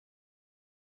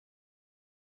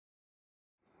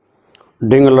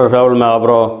डिंगल रसावल में आप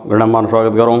घना मान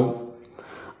स्वागत करूँ।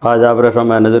 आज आप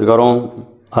समय नजर करूँ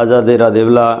आज़ादी रा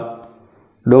दिवला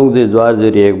डूंगजी जवाहर जी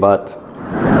री एक बात।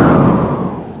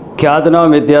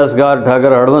 ख्यातनाम इतिहासकार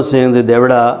ठाकर हड़वंत सिंह जी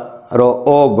देवड़ा रो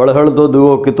ओ बड़हड़ तो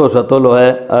दुओ कितो सतोलो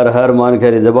है और हर मान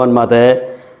खेरी जबान माते है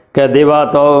के दीवा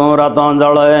तो रातों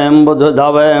जड़े बुझ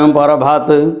जावे पर भात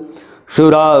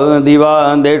सूरा दीवा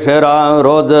देशेरा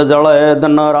रोज जड़े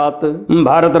दिन रात।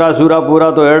 भारत रा सूरा पूरा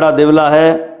तो एड़ा दिवला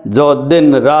है जो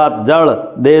दिन रात जड़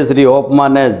देश री ओपमा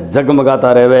ने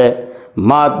जगमगाता रहे।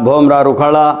 मात भोमरा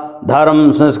रुखाड़ा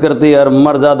धर्म संस्कृति और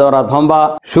मर्यादा रा थंबा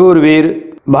शूरवीर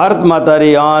भारत माता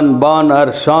री आन बान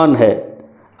और शान है।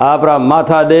 आपरा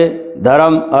माथा दे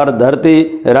धर्म और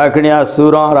धरती राखणिया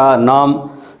सूरों रा नाम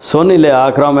सोनीले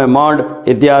आखरा में मांड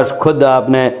इतिहास खुद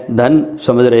आपने धन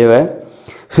समझ रहे हुए।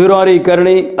 सूरों री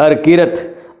करणी और कीरत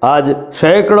आज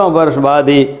सैकड़ों वर्ष बाद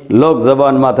ही लोक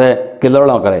जबान माथे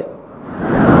किलोड़ों करे।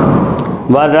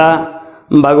 वाजा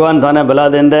भगवान थाने भला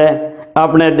देंदे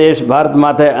अपने देश भारत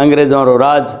माथे अंग्रेजों रो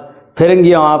राज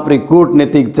फिरंगियों आपरी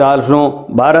कूटनीतिक चाल शू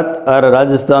भारत और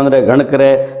राजस्थान रे घण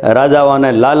करे राजाओं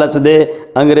ने लालच दे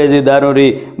अंग्रेजी दारू री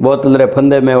बोतल रे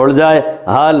फंदे में उड़ जाए।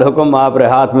 हाल हुक्म आप रे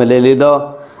हाथ में ले लीधो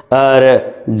और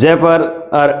जयपुर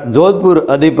और जोधपुर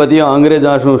अधिपतियों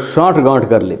अंग्रेजों शू साठ गांठ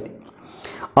कर ली।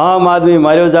 आम आदमी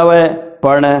मारियो जावे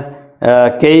पण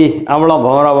कई अमड़ो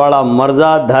भवरा वाला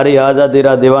मर्जाद धारी आज़ादी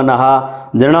रा दीवाना हा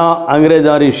जना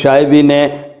अंग्रेजों री शायबी ने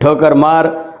ठोकर मार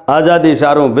आज़ादी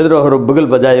सारू विद्रोह रो बुगल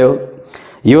बजायो।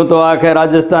 यूँ तो आखे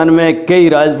राजस्थान में कई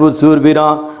राजपूत सूरबीरा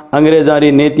अंग्रेजों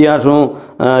री नीतियां शू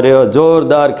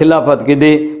जोरदार खिलाफत की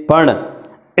दी पण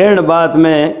इन बात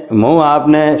में मुँह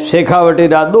आपने शेखावटी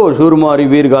रा दो सूरमा री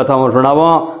वीर गाथाओं सुनावा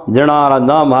जना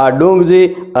नाम हा डूंगजी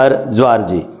और जवाहर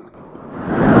जी।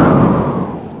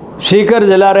 सीकर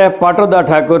जिला रे पाटोदा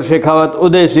ठाकुर शेखावत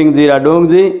उदय सिंह जी रा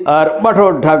डूंगजी और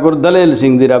बठोड़ ठाकुर दलेल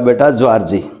सिंह जी रा बेटा जवाहर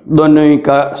जी दोनों ही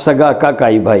का सगा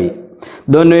काकाई भाई।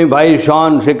 दोनों ही भाई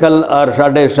शान शिकल और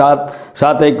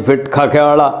 7.5 फीट खाखे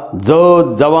वाला जो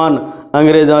जवान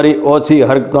अंग्रेजों री ओछी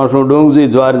हरकतों शू डूंगजी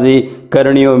जवाहर जी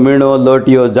करणियो मीणो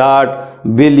लोटियो जाट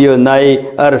बिलियो नाई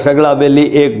और सगला बेली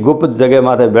एक गुप्त जगह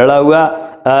माथे भेड़ा हुआ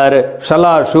और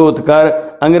सलाह सूत कर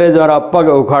अंग्रेजों रा पग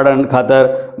उखाड़न खातर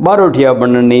बारोठिया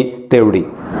बननी तेवड़ी।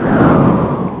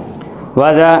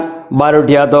 वाजा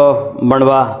बारोठिया तो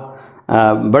बनवा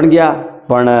बन गया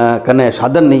पण कने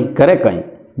साधन नहीं करे कहीं।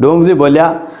 डूंगजी बोलिया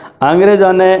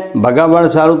अंग्रेजों ने भगावण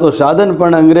सारू तो साधन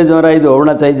पण अंग्रेजों राइज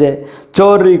होना चाहिए।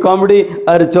 चोर री कॉमेडी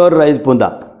और चोर राइज पुंदा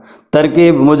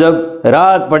तरकीब मुजब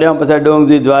रात पड़िया पछा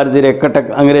डूंगजी जवाहर जी रे कटक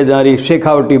अंग्रेजों री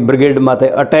शेखावटी ब्रिगेड माथे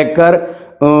अटैक कर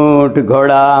ऊँट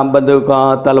घोड़ा बंदूकों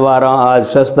तलवारों आज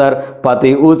शस्त्र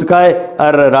पाती उचकाए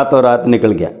और रातों रात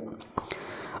निकल गया।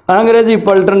 अंग्रेजी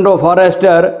पलटन रो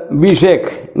फॉरेस्टर बीशेख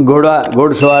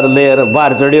घोड़सवार लेर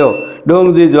बार चढ़ियो।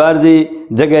 डूंगजी जवाहर जी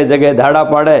जगह जगह धाड़ा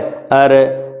पाड़े और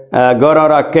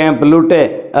गौरवरा कैंप लूटे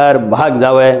और भाग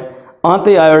जावे।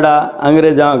 आते आयोड़ा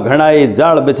अंग्रेजा घणाई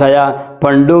जाल बिछाया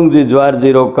पण डूंगजी जवाहर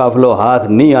जी रो काफलो हाथ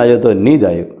नहीं आयो तो नहीं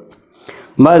जायो।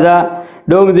 मजा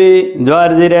डूंगजी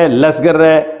जवाहर जी रे लश्कर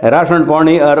रे राशन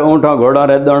पानी और ऊँटों घोड़ों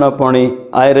रे दाणो पानी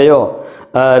आए रहो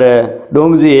और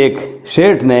डूंगजी एक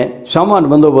सेठ ने सामान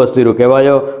बंदोबस्ती रू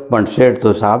कहवायो पण सेठ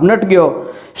तो साहब नट गयो।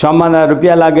 सामान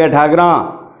रुपया लागे ठाकरा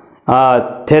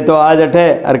थे तो आज अठे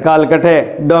और काल कठे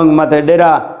डोंग माथे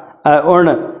डेरा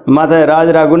उन माथे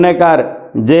राजरा गुनेकार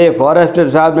जे फॉरेस्टर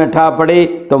साहब ने ठा पड़ी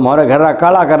तो मोरे घर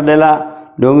काला कर देला।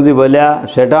 डूंगजी बोलिया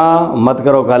सेठा मत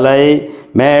करो कालाई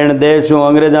मैं इन देश शू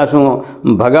अंग्रेजा शू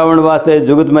भगावण वास्ते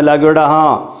जुगत में लागोड़ा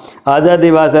हाँ आज़ादी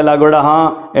वास्ते लागोड़ा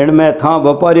हाँ इनमें था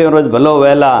व्यापारियों रोज भलो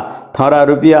वेला थारा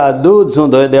रुपया दूध शू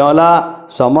धोई देवला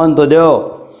सामान तो दो।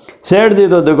 सेठ जी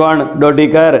तो दुकान डोटी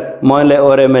कर मोहल्ले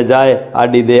ओरे में जाए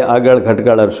आडी दे आगड़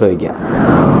खटकड़ और सोई गया।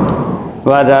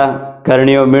 वाजा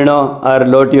करणियो मीणो और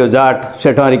लोटियो जाट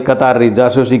सेठों री कतार री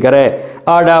जासूसी करे।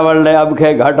 आडावल ने अब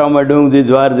खे घाटों में डूंगजी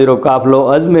जवाहर जी रो काफलो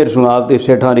अजमेर शू आवती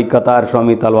सेठों री कतार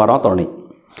स्वामी तलवारों तोड़ी।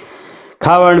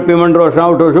 खावण पीवण रो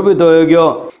साउठो सुबितो हो गयो।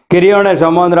 किरियों ने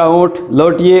समुद्रा ऊँट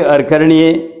लोटिए और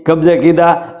करणिए कब्जे कीधा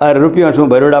और रुपयों शू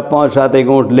भरोड़ा 5-7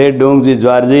 ऊँट ले डूंगजी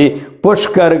जवाहर जी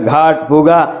पुष्कर घाट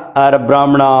पुगा और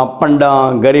ब्राह्मणा पंडा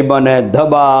गरीबों ने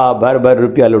धबा भर भर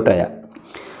रुपया लुटाया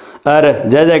और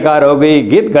जय जयकार हो गई।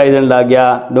 गीत गाइजन लग गया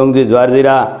डूंगजी जवाहर जी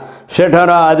रा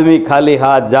सेठोरा आदमी खाली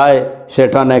हाथ जाए।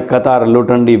 सेठों ने कतार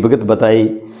लूटन री भगत बताई।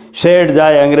 सेठ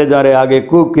जाए अंग्रेजों रे आगे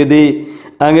कूक की दी।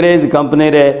 अंग्रेज कंपनी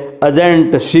रे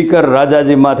एजेंट सीकर राजा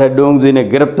जी माथे डूंगजी ने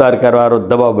गिरफ्तार करवारो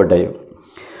दबाव बढ़ायो।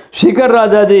 सीकर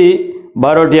राजा जी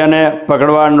बारोटिया ने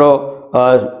पकड़वान रो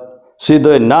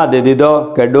सीधो ना दे दीधो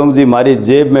कि डूंगजी मारी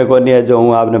जेब में कोनी है जो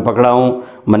हूँ आपने पकड़ा हूँ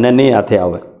मने नहीं हाथे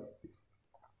आवे।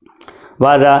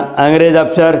 वाजा अंग्रेज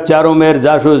अफसर चारों मेर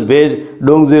जासूस भेज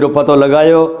डूंगजी रो पतो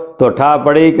लगायो तो ठा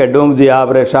पड़ी कि डूंगजी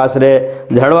आपरे सासरे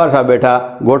झड़वा सा बैठा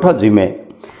गोठो जी में।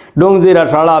 डूंगजी रा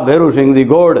शाला भेरू सिंह जी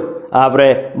गोड़ आपरे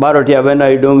बारोटिया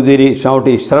बेनाई डूंगजी री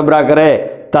सौटी सरबरा करे।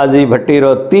 ताजी भट्टी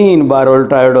रो 3 बार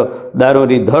उल्टाड़ो दारू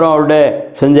री धोरा उड़े।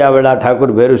 संध्या वेला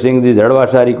ठाकुर भेरू सिंह जी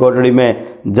झड़वासारी कोटड़ी में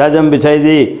जाजम बिछाई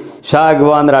जी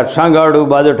सागवान रा सांगाड़ू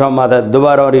बाजोठा माथे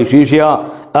दुबारों री शीशियां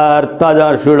और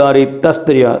ताजा शूलों री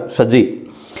तस्तरियां सजी।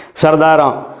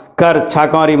 सरदारों कर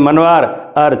छाकों री मनवार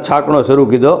और छाकणो शुरू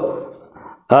की दो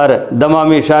और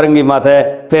दमामी सारंगी माथे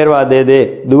फेरवा दे दे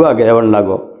दुआ के हवन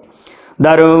लागो।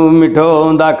 दारू मिठो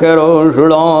दाकेरो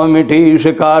शूलो मिठी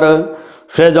शिकार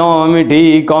सेजो मिठी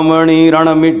कोमणी रण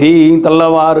मिठी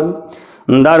तलवार।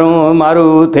 दारू मारू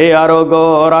थे आरोगो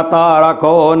राता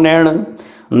राखो नैण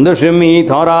दुश्मी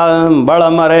थोरा बड़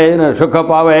मरे न सुख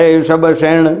पावे सब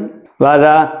सेण।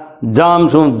 वाजा जाम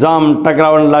सु जाम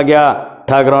टकरावन लाग्या।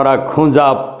 ठाकरों रा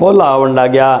खूंजा पोला आवन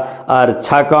लाग्या और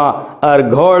छाका और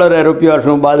घोड़ रे रुपया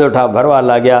सु बाजोठा भरवा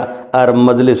लाग्या और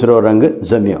मजलिस रो रंग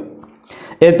जमियो।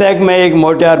 एतेक में एक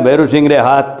मोटियार भेरू सिंह रे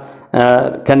हाथ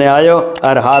कने आयो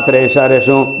और हाथ रे इशारे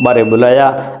सु बारे बुलाया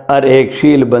और एक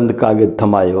शील बंद कागज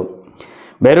थमायो।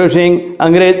 भेरू सिंह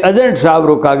अंग्रेज एजेंट साहब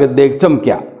रो कागज देख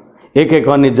चमक्या। एक एक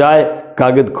कोनी जाए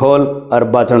कागज खोल और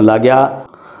बाचन लाग्या।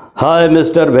 हाय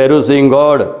mister Bheru Singh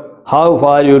God, how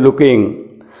far you looking?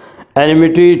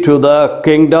 Enmity to the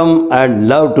kingdom and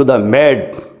love to the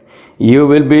maid. You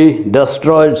will be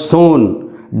destroyed soon.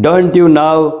 Don't you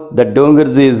know that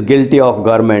Dungji is guilty of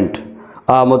garment?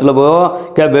 मतलब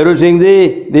हो क्या भेरू सिंह जी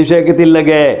दिशे किती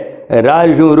लगे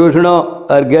राज शू रूसणो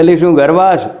और गली शू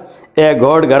घरवास ए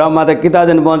घोड़ घरों माथे किता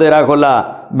दिन पौधे राखोला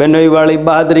बेनोई वाली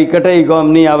बहादुरी कटई कौम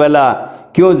नहीं आवेला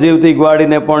क्यों जीवती ग्वाड़ी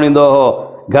ने पौनी दो हो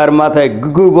घर माथे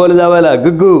गुग्गू बोल जावेला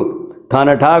गुग्गू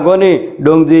थाने ठा कोनी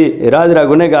डूंगजी राजरा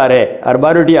गुनेगार है और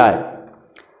बारूटिया है।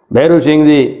 भेरू सिंह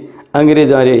जी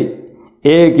अंग्रेजों री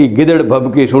एक ही गिदड़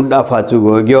भबकी सुंडा फाचुक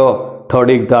हो गयो।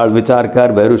 थोड़ी ताल विचार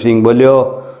कर भेरू सिंह बोलियो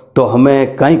तो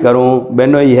हमें कहीं करूं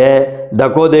बेनो ही है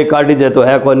धक्को दे काटी जे तो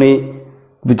है कोनी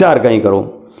विचार कहीं करूं।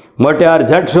 मोटियार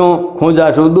झट सू खूंजा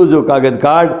सू दूजो कागज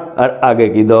काट और आगे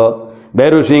की दो।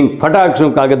 भेरू सिंह फटाक सू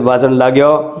कागज वाचन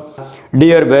लाग्यो।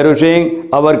 Dear Bheru Singh,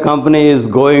 our company is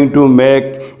going to make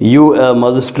you a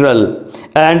magistral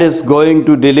and is going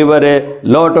to deliver a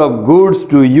lot of goods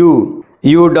to you.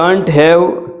 You don't have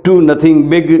to nothing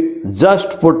big,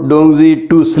 just put Dungji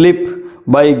to sleep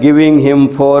by giving him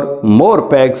 4 more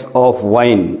packs of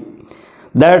wine.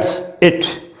 That's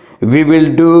it. We will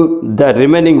do the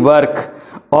remaining work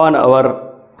on our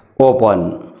own.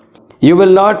 You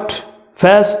will not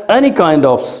face any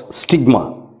kind of stigma.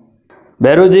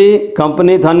 Bheru ji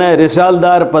company थाने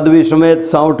रिसालदार पदवी समेत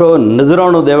साउठो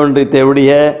नजराणो देवन री तेवड़ी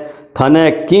है। थाने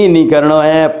की नहीं करनो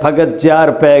है फकत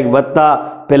 4 peg वत्ता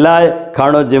पिलाए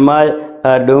खानो जिमाए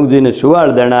और डूंगजी ने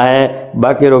सुवाल देना है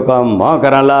बाकी रो काम मां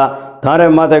कराला थारे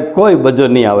माथे कोई बजो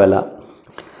नहीं आवेला।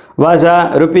 वासा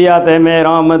रुपया ते में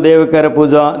राम देव कर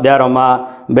पूजा द्यारो माँ।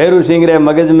 भेरू सिंह रे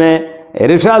मगज में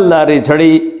रिसालदारी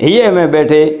छड़ी हिये में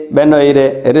बैठे बहनो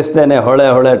हीरे रिश्ते ने होले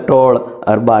होले टोल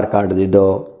और बार काट दी दो।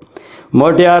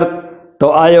 मोटियार तो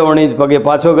आयो उणीज पगे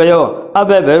पाछो गयो।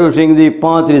 अबे भेरू सिंह जी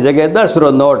 5 री जगह 10 रो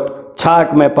नोट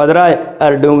छाक में पधराए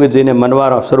और डूंगजी ने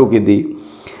मनवारा शुरू की दी।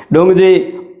 डूंगजी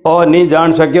ओ नहीं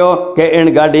जान सक्यो कि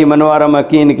इन गाड़ी मनवारा में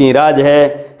कीन की राज है।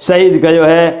 सही कहो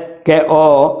है कि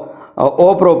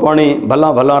ओपरो पानी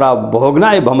भला भला रा भोगना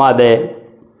ही भमा दे।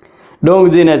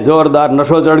 डूंगजी ने जोरदार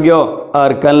नशो चढ़ गयो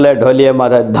और कनले ढोलिए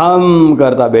माथे धम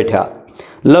करता बैठा।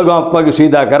 लगो पग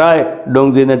सीधा कराए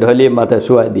डूंगजी ने ढोलिए माथे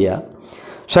सुआ दिया।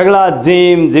 सगला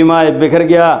जीम जिमाए बिखर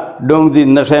गया। डूंगजी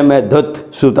नशे में धुत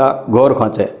सूता घोर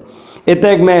खोचे।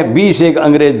 इतक में 20 एक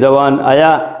अंग्रेज जवान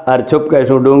आया और छुप के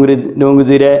सू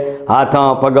डूंगजी रे हाथों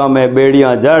पगों में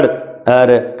बेड़ियां जड़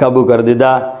और काबू कर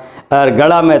दीदा और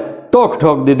गला में तोख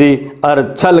ठोक दीदी और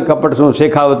छल कपट सू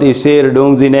शेखावती शेर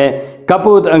डूंगजी ने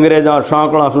कपूत अंग्रेजों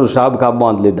सौकड़ों सू साब का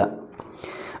बांध लीधा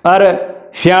और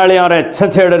श्यालियों रे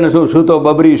छछेड़न सू सूतो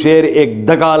बबरी शेर एक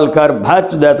दकाल कर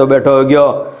भच दे तो बैठो हो गयो।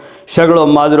 सगड़ो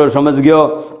माजरो समझ गयो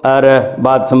और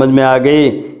बात समझ में आ गई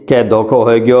कि धोखो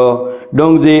हो गयो।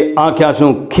 डूंगजी आँख्या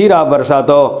सू खीरा बरसा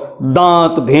तो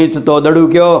दांत भींच तो दड़ू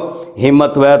क्यो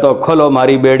हिम्मत वह तो खोलो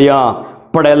मारी बेड़ियां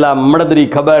पड़ेला मड़दरी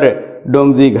खबर।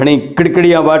 डूंगजी घणी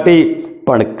किड़किड़ियां बाटी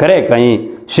पण करे कहीं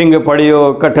सिंह पड़ियो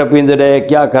कठ पिंजरे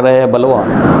क्या करे बलवा।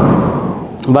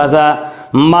 भाषा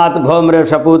मात भौम रे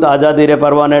सपूत आज़ादी रे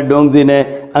परवाने डूंगजी ने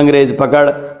अंग्रेज पकड़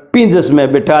पिंजस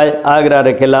में बिठाए आगरा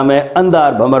रे किला में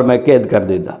अंधार भमर में कैद कर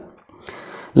दीदा।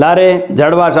 लारे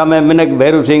जड़वा सामे मिनक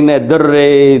भैरू सिंह ने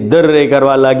दुर्रे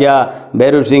करवा लाग्या।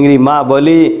 भैरू सिंह री माँ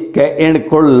बोली के इन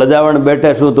कुल लजावण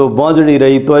बैठे शू तो पहुंचड़ी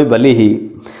रही तोय भली ही।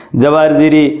 जवाहर जी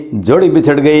री जोड़ी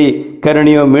बिछड़ गई।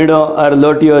 करणियों मीणो और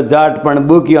लोटियो जाट पण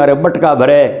बुकियों रे बटका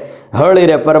भरे। होली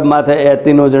रे पर्व माथे ए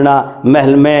तीनों जना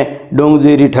महल में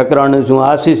डूंगजी री ठकराने सु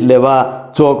आशीष लेवा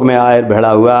चौक में आयर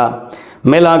भेड़ा हुआ।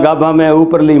 मेला गाभा में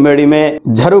ऊपरली मेड़ी में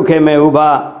झरूखे में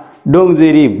उभा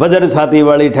डूंगजी री वजर छाती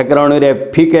वाली ठकराने रे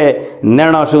फीके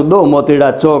नैणा सु दो मोतीड़ा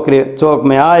चौक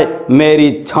में आए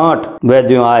मेरी छांट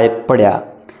वैज्यों आए पड़या।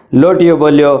 लोटियो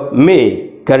बोलियो मैं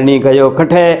करनी कहो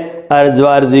कठे और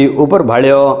जवाहर जी ऊपर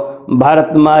भाड़ियो।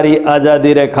 भारत मारी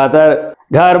आज़ादी रे खातर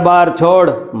घर बार छोड़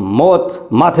मौत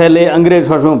माथे ले अंग्रेज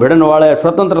सु भिड़न वाले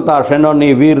स्वतंत्रता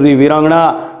सेनानी वीर री वीरांगना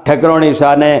ठकराणी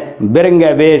शाह ने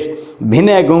बिरंगे वेश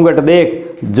भिने घूंघट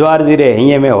देख जवाहर जी रे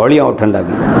हिये में होलियां उठन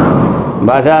लगी।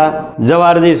 भाषा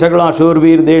जवाहर जी सगला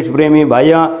शूरवीर देश प्रेमी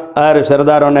भाइयों और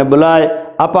सरदारों ने बुलाए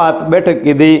आपात बैठक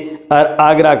की दी और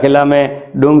आगरा किला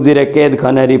में डूंगजी रे कैद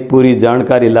खाने री पूरी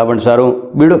जानकारी लावण सारू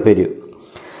बीड़ो फेरियो।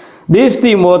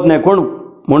 दिसती मौत ने कुण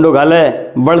मुंडो घाले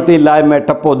बलती लाइ में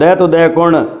टप्पो दे तो दे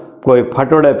कौन कोई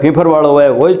फटोड़े फीफर वालों है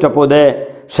वही टप्पो दे।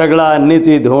 सगला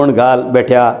नीची धूण घाल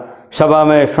बैठा। सभा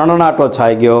में सन्नाटो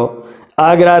छाई गयो।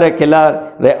 आगरा रे किला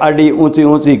रे आडी ऊंची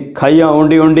ऊंची खाइया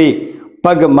ऊंडी ऊंडी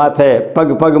पग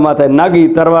माथे नागी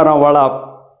तरवारों वाला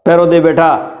पैरो दे बैठा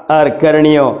और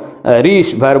करणियो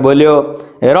रीश भर बोलियो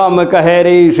राम कहे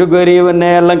री सुग्रीव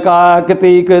ने लंका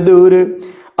कतीक दूर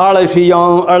आलसियों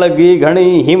अड़गी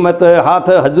घणी हिम्मत हाथ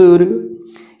हजूर।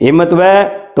 हिम्मत वह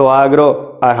तो आगरो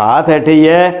और हाथ हेठी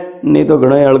है नहीं तो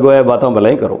घणो अड़गो है बातों भले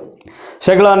ही करो।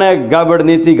 सगला ने गाबड़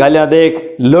नीची गालियां देख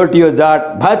लोटियो जाट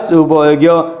भच उबो हो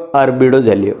गयो और बीड़ो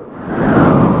जलियो।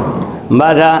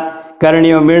 बाजा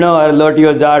करणियो मीणो और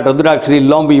लोटियो जाट रुद्राक्षरी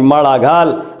लंबी माला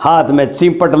घाल हाथ में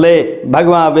चिंपट ले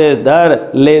भगवा बेस धर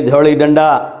ले झोली डंडा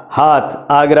हाथ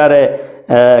आगरा रे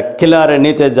किला रे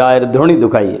नीचे जायर धुणी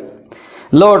दुखाई।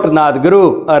 लोटनाथ गुरु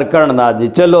और कर्णनाथ जी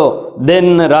चलो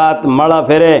दिन रात माला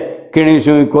फेरे किणी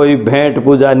सुई कोई भेंट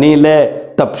पूजा नहीं ले।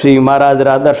 तपसी महाराज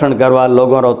रा दर्शन करवा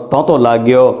लोगों रो तो लाग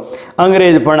गयो।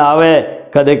 अंग्रेज पण आवे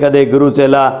कदे कदे गुरु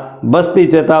चेला बस्ती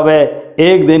चेतावे।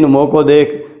 एक दिन मौको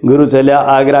देख गुरु चलिया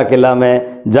आगरा किला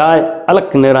में जाए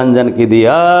अलख निरंजन की दी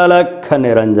अलख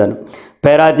निरंजन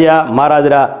पैरातिया महाराज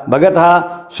रा भगत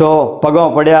हा सो पगों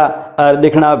पड़या और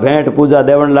दिखना भेंट पूजा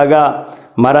देवन लगा।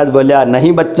 महाराज बोलिया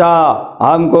नहीं बच्चा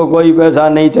हमको कोई पैसा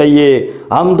नहीं चाहिए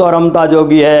हम तो रमता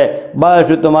जोगी है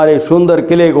बस तुम्हारे सुंदर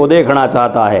किले को देखना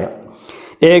चाहता है।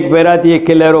 एक बैराती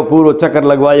किलेरो पूरो चक्कर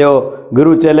लगवायो।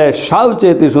 गुरु चले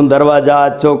सावचेती सुन दरवाजा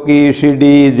चौकी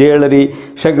सीढ़ी जेलरी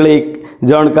सगली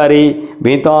जानकारी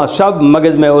भीतो सब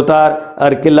मगज में उतार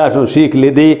और किला सु सीख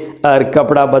लीधी और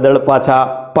कपड़ा बदल पाछा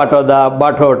पटोदा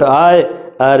बाठोट आए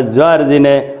और जवाहर जी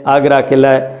ने आगरा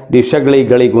किला री सगली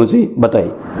गली गूंची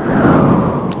बताई।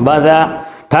 बाजा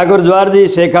ठाकुर जवाहर जी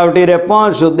शेखावटी रे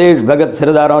 500 देश भगत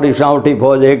सरदारों री सावटी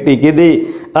फौज एकठी की दी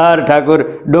और ठाकुर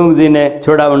डूंगजी ने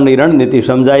छोड़ावनी रणनीति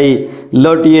समझाई।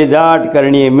 लोटिए जाट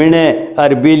करणी मीणे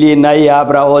और बीली नाई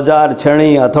आपरा औजार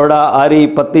छणी हथौड़ा आरी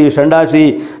पत्ती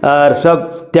संडासी और सब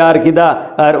तैयार किया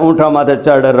और ऊँटा माथे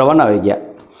चढ़ रवाना हो गया।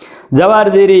 जवाहर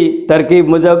जी री तरकीब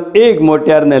मुजब एक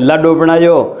मोटियार ने लाडो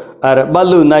बनायो और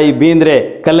बालू नाई बींद्रे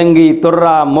कलंगी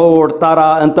तुर्रा मोड़ तारा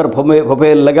अंतर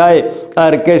फफेल लगाए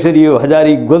और केसरियो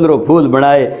हजारी गुलरो फूल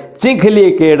बनाए चिंखली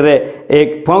केड़ रे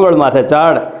एक फोंगड़ माथे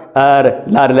चाड़ और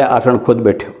लारले आसन खुद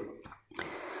बैठो।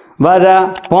 बाजा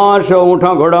 500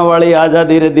 ऊँटों घोड़ों वाली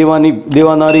आज़ादी रे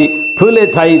दीवानोरी फूले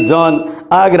छाई जौन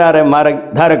आगरा रे मार्ग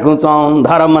धार ऊंचाऊं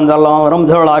धारा मंजलों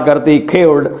रमझोड़ा करती खे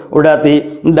उड़ाती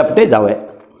दपटे जावे।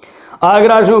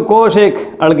 आगरा शू कोश एक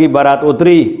अड़गी बारात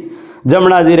उतरी।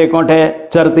 जमना जी रे कोठे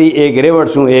चरती एक रेवड़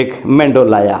शू एक मेंढो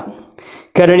लाया।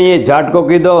 करणिए झाटको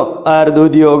कीधो और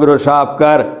दूधी ओगरो साफ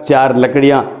कर 4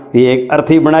 लकड़ियां एक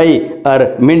अर्थी बनाई और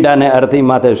मिंडा ने अर्थी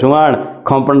माथे सुवाण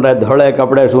खोपन रे धोले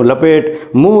कपड़े शू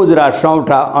लपेट मूजरा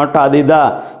सौठा आटा दीदा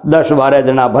 10-12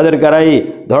 जना भदर कराई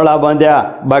धोला बांध्या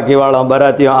बाकी वालों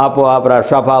बरातियों आपो आपरा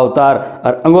साफा उतार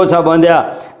और अंगोछा बांध्या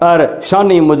और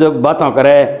शानी मुजब बातों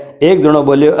करे। एक जनो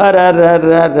बोलियो अरे अरे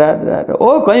अरे अरे अरे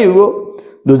ओ कहीं हुओ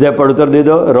दूजे पड़तर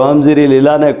दीदो रामजी री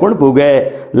लीला ने कुण पूगे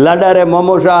लाडा रे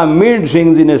मोमोशा मीठ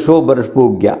सिंह जी ने 100 बरस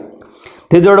पूग गया।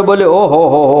 थिजोड़ बोले ओ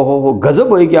हो गजब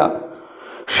हो गया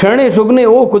शणी सुगनी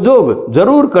ओ कुजोग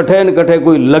जरूर कठे न कठे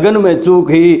कोई लगन में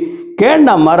चूक ही कैन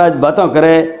ना महाराज बातों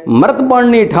करे मर्द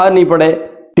पड़नी ठा नहीं पड़े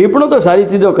टिप्पणों तो सारी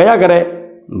चीजों कया करे।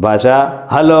 भाषा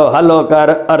हलो हलो कर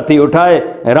अर्थी उठाए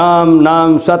राम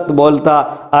नाम सत बोलता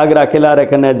आगरा किला रे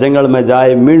कने जंगल में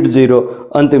जाए मिंट जीरो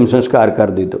अंतिम संस्कार कर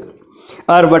दी दो।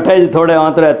 और बठे थोड़े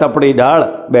अंतरे तपड़ी ढाल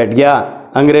बैठ गया।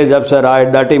 अंग्रेज अफसर आए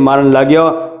डाटी मारन लाग्यो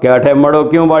कि अठे मड़ो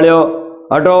क्यों बाड़ियो,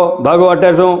 हटो भागो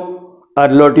अठे शू।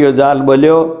 और लोटियो जाल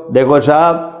बोलियो, देखो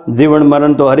साहब जीवन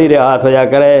मरण तो हरी रे हाथ होया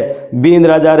करे। बींद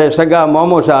राजा रे सगा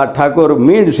मोमो शाह ठाकुर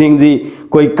मींड सिंह जी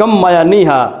कोई कम माया नहीं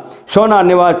हा। सोना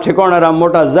निवास ठिकाना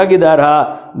मोटा जागीदार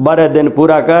हा। 12 दिन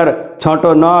पूरा कर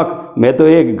छोटो नौक, मैं तो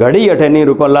एक घड़ी अठे नहीं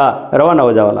रुकोला, रवाना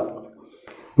हो जावाला।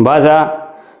 बादशाह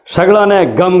सगड़ा ने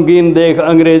गमगीन देख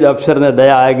अंग्रेज अफसर ने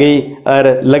दया आ गई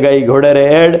और लगाई घोड़े रे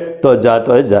एड तो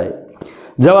जाए।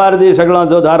 जवाहर जी सगड़ा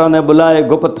जोधारों ने बुलाए,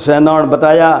 गुप्त सेनाओं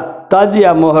बताया,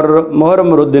 ताजिया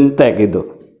मोहरमरुद्दीन तय की दो।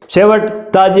 छेवट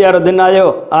ताजिया रो दिन आयो।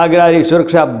 आगरा री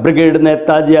सुरक्षा ब्रिगेड ने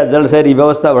ताजिया जलसेरी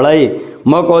व्यवस्था बढ़ाई।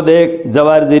 मौको देख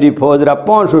जवाहर जी री फौज रा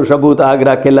 500 सबूत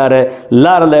आगरा किला रे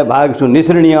लारले भाग सु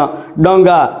निसरणिया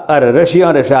डोंगा और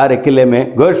रशिया रे सहारे किले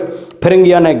में घुस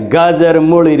फिरंगिया ने गाजर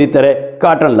मूली री तरह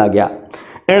काटन लाग्या।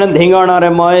 इन धींगाणा रे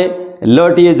मोए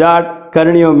लोटिए जाट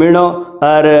करणियो मीणो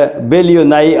और बेलियो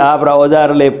नाई आपरा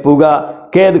औजार ले पुगा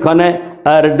कैद खाने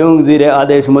और डूंगजी रे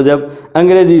आदेश मुजब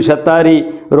अंग्रेजी सत्तारी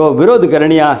रो विरोध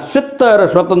करनिया 70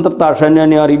 स्वतंत्रता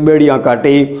सेनानियों री बेड़ियां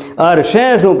काटी और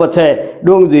 600 पछे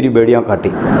डूंगजी री बेड़ियां काटी।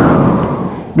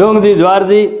 डूंगजी जवाहर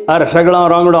जी और सगड़ों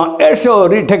रोंगड़ों ऐसो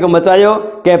रिठक मचायो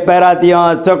कि पैरातियों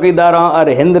चौकीदारों और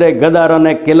हिंदरे गदारों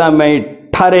ने किला में ही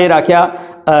ठारे रखा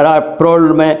और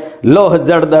प्रोल में लोह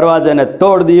जड़ दरवाजे ने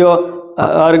तोड़ दियो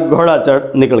और घोड़ा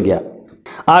चढ़ निकल गया।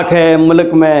 आखे मुल्क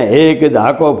में एक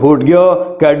धाको फूट गयो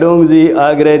कि डूंगजी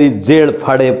आगरे री जेल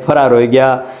फाड़े फरार हो गया।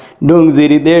 डूंगजी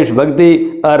री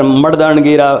देशभक्ति और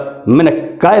मर्दानगीरा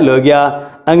मिनक कायल हो गया।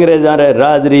 अंग्रेजा रे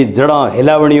राज री जड़ों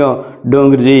हिलावणियों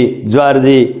डूंगजी जवाहर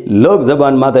जी लोक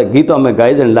जबान माथे गीतों में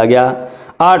गाइजन लाग्या।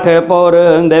 8 पोर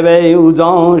देवे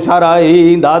उजाऊं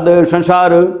शाराई दाद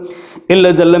संसार,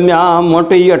 इल जल म्या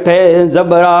मोटी अठे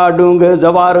जबरा डूंग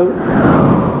जवार।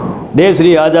 देश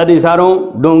री आज़ादी सारों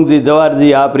डूंगजी जवाहर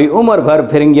जी आपरी उम्र भर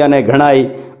फिरंगिया ने घणाई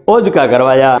ओझका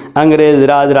करवाया। अंग्रेज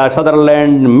राज रा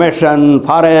सदरलैंड मिशन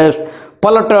फॉरेस्ट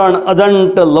पलटन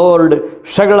अजंट लॉर्ड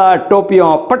सगड़ा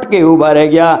टोपियों पटके उभा रह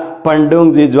गया, पर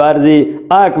डूंगजी जवाहर जी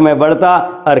आंख में बढ़ता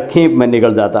और खींप में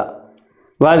निकल जाता।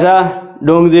 बादशाह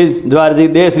डूंगजी जवाहर जी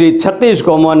देश री 36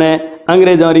 कौमों ने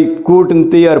अंग्रेजों री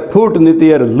कूटनीति और फूट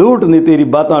नीति और लूट नीति री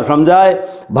बातों समझाए।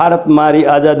 भारत मारी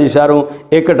आज़ादी सारों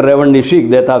एकट रेवण की सीख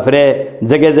देता फिरे।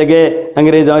 जगह जगह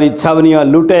अंग्रेजों री छावनियां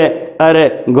लूटे और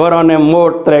गोरों ने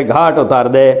मोट तरे घाट उतार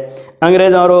दे।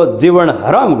 अंग्रेजों रो जीवन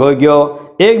हराम हो गयो।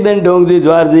 एक दिन डूंगजी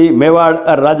जवाहर जी मेवाड़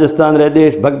और राजस्थान रे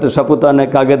देशभक्त सपूता ने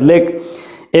कागज लिख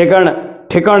एकण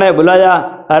ठिकाने बुलाया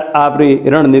और आपरी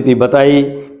रणनीति बताई।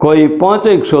 कोई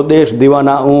 500 देश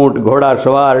दीवाना ऊंट घोड़ा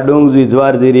सवार डूंगजी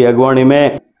जवाहर जी री अगवानी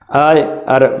में आए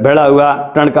और भेड़ा हुआ।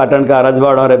 टणका टणका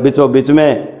रजवाड़ों रे बीचों बीच में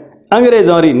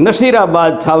अंग्रेजों री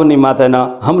नसीराबाद छावनी माथे ना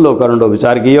हमलो करने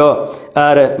विचार कियो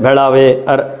और भेड़ावे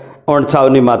और उन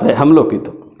छावनी माथे हमलो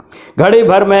कियो। घड़ी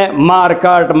भर में मार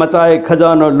काट मचाए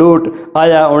खजानो लूट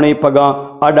आया उन्हीं पगा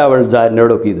आडावल जाए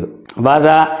नेड़ो कीधो।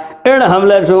 बादशाह इन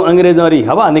हमले से अंग्रेजों री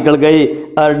हवा निकल गई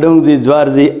और डूंगजी जवाहर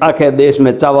जी आखे देश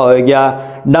में चावा हो गया।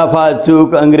 डाफा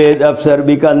चूक अंग्रेज अफसर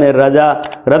बीकानेर राजा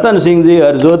रतन सिंह जी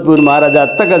और जोधपुर महाराजा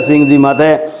तखत सिंह जी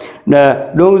माथे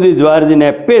डूंगजी जवाहर जी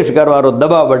ने पेश करवारो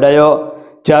दबाव बढ़ायो।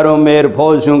 चारों मेर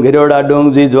फौज शू घिरोड़ा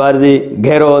डूंगजी जवाहर जी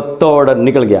घेरो तोड़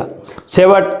निकल गया।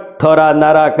 छेवट थोड़ा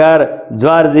नारा कर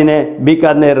जवाहर जी ने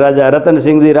बीकानेर राजा रतन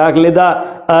सिंह जी राख लीधा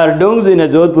और डूंगजी ने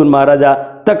जोधपुर महाराजा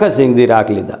तखत सिंह जी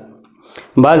राख लीधा।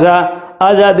 बादशाह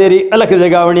आज़ादी री अलख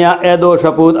जगावणिया ए दो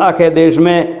सपूत आखे देश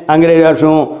में अंग्रेजों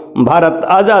शू भारत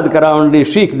आज़ाद करावन री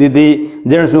सीख दीदी,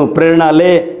 जिन शू प्रेरणा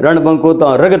ले रणबंको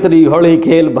तो रगतरी होली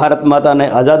खेल भारत माता ने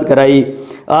आज़ाद कराई।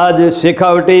 आज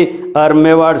शेखावटी और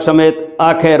मेवाड़ समेत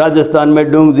आखे राजस्थान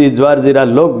में डूंगजी जवाहर जी रा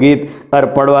लोकगीत और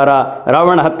पड़वारा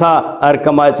रावण हथा और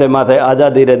कमाचे माथे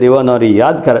आज़ादी रे दीवानों री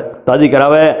याद कर ताजी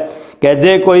करावे कि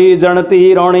जे कोई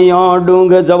जणती रोणियों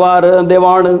डूंग जवार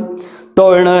देवान तो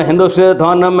इन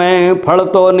हिंदुस्तान में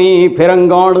फलतो नी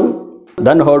फिरंगौण।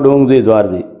 धन हो डूंगजी जवाहर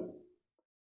जी।